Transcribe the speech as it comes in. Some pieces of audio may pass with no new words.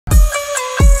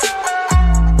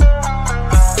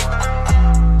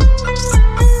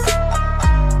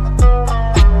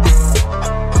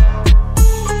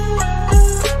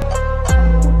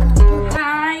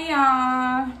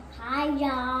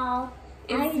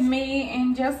me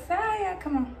and Josiah.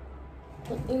 Come on.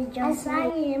 It's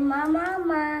Josiah and my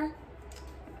mama.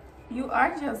 You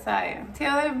are Josiah.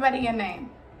 Tell everybody your name.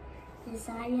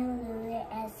 Josiah,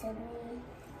 Lyrette,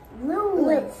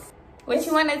 Lewis. What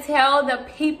you want to tell the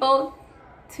people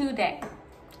today?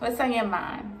 What's on your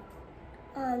mind?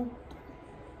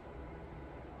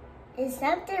 Is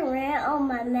something red on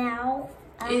my mouth?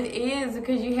 It is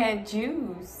because you had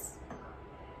juice.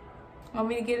 Want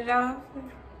me to get it off?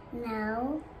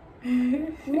 No.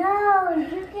 No,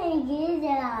 you can't get it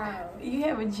out. You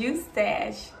have a juice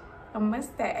stash, a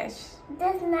mustache.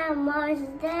 That's not my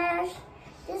mustache.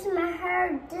 This is my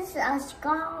hair. This is a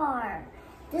scar.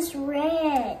 This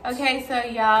red. Okay, so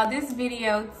y'all, this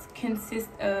video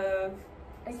consists of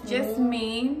just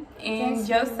me and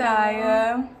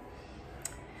Josiah.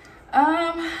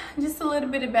 Just a little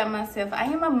bit about myself. I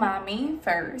am a mommy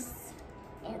first.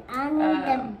 And I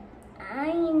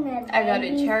go to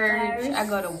church. first. I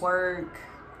go to work.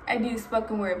 I do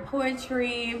spoken word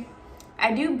poetry.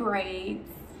 I do braids,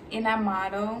 and I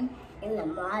model. And the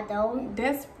model.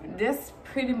 That's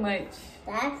pretty much.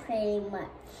 That's pretty much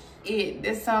it.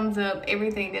 This sums up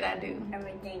everything that I do.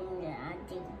 everything that I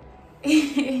do.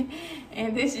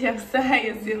 And this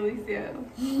Josiah silly self.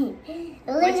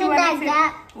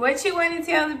 What you want to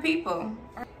tell the people?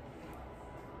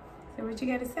 So what you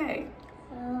got to say?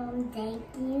 Thank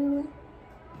you.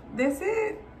 That's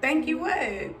it? Thank you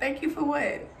what? Thank you for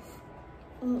what?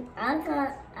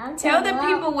 I'll Tell the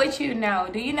people what you know.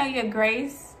 Do you know your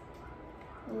grace?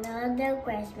 No, the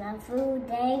grace, my food,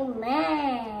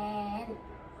 amen.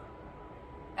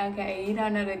 Okay, you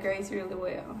don't know the grace really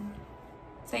well.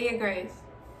 Say your grace.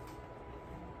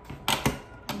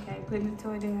 Okay, putting the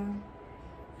toy down.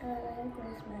 God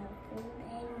grace, my food,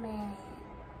 amen.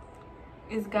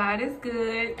 Is God is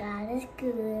good. God is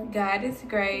good. God is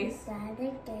grace. God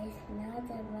is grace, not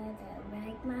the mother,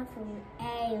 like my food,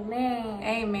 amen.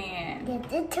 Amen. Get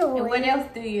the toy. And what else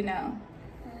do you know?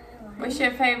 What's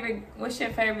your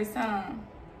favorite song?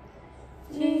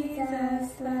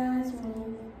 Jesus loves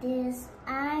me, this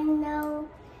I know.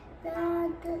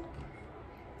 God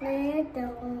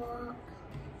don't walk.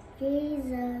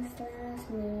 Jesus loves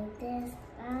me, this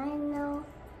I know.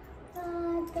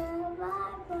 God, the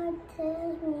Bible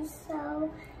tells me so.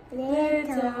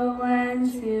 Little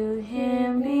ones to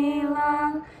him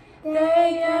belong.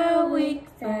 They are weak,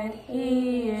 but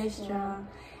he is strong.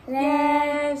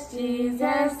 Yes,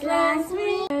 Jesus loves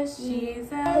me. Yes, Jesus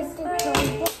loves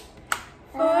me.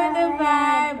 For the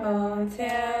Bible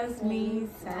tells me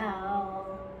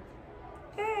so.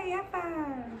 Hey, high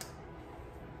five.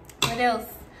 What else?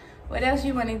 What else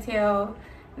you want to tell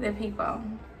the people?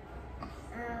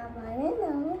 I don't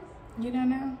know. You don't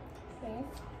know? Yes.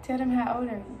 Tell them how old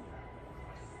are you?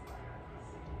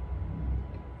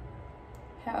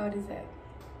 How old is that?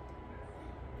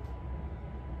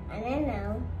 I don't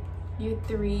know. You're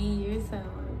 3 years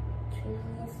old. 3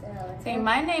 years old. Say,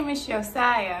 my name is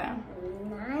Josiah.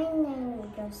 My name is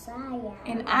Josiah.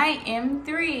 And I am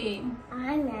 3.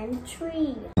 I am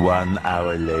 3. 1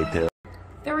 hour later.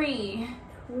 3.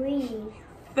 3.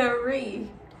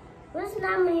 3. What's the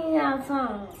number in your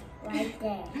phone? Right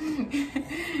there.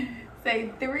 Say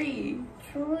 3.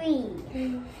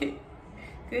 3.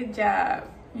 Good job.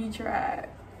 You tried.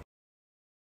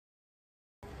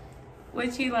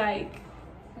 What you like?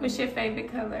 What's your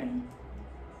favorite color?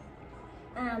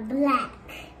 Black.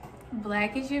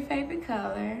 Black is your favorite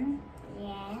color.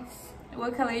 Yes.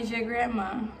 What color is your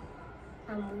grandma?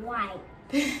 White.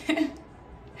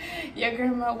 Your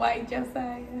grandma white,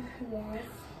 Josiah? Yes.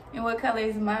 And what color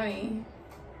is mommy?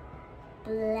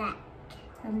 Black.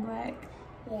 I'm black.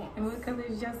 Yes. And what color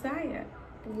is Josiah?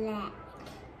 Black.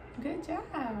 Good job.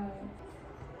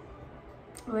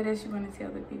 What else you want to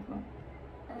tell the people?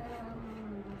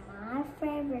 My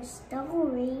favorite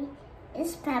story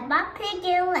is Peppa Pig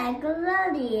and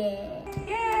Nickelodeon.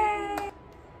 Yay!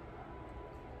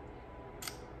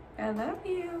 I love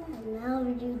you. I love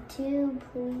you too,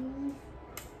 please.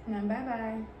 Now,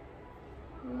 bye-bye.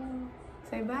 No.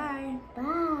 Say bye.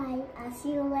 Bye. I'll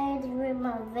see you later with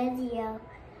my video.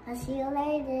 I'll see you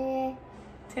later.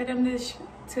 Tell them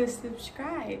to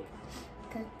subscribe.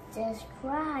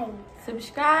 Subscribe.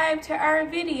 Subscribe to our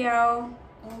video.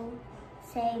 And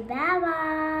say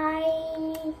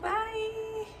bye-bye. Bye.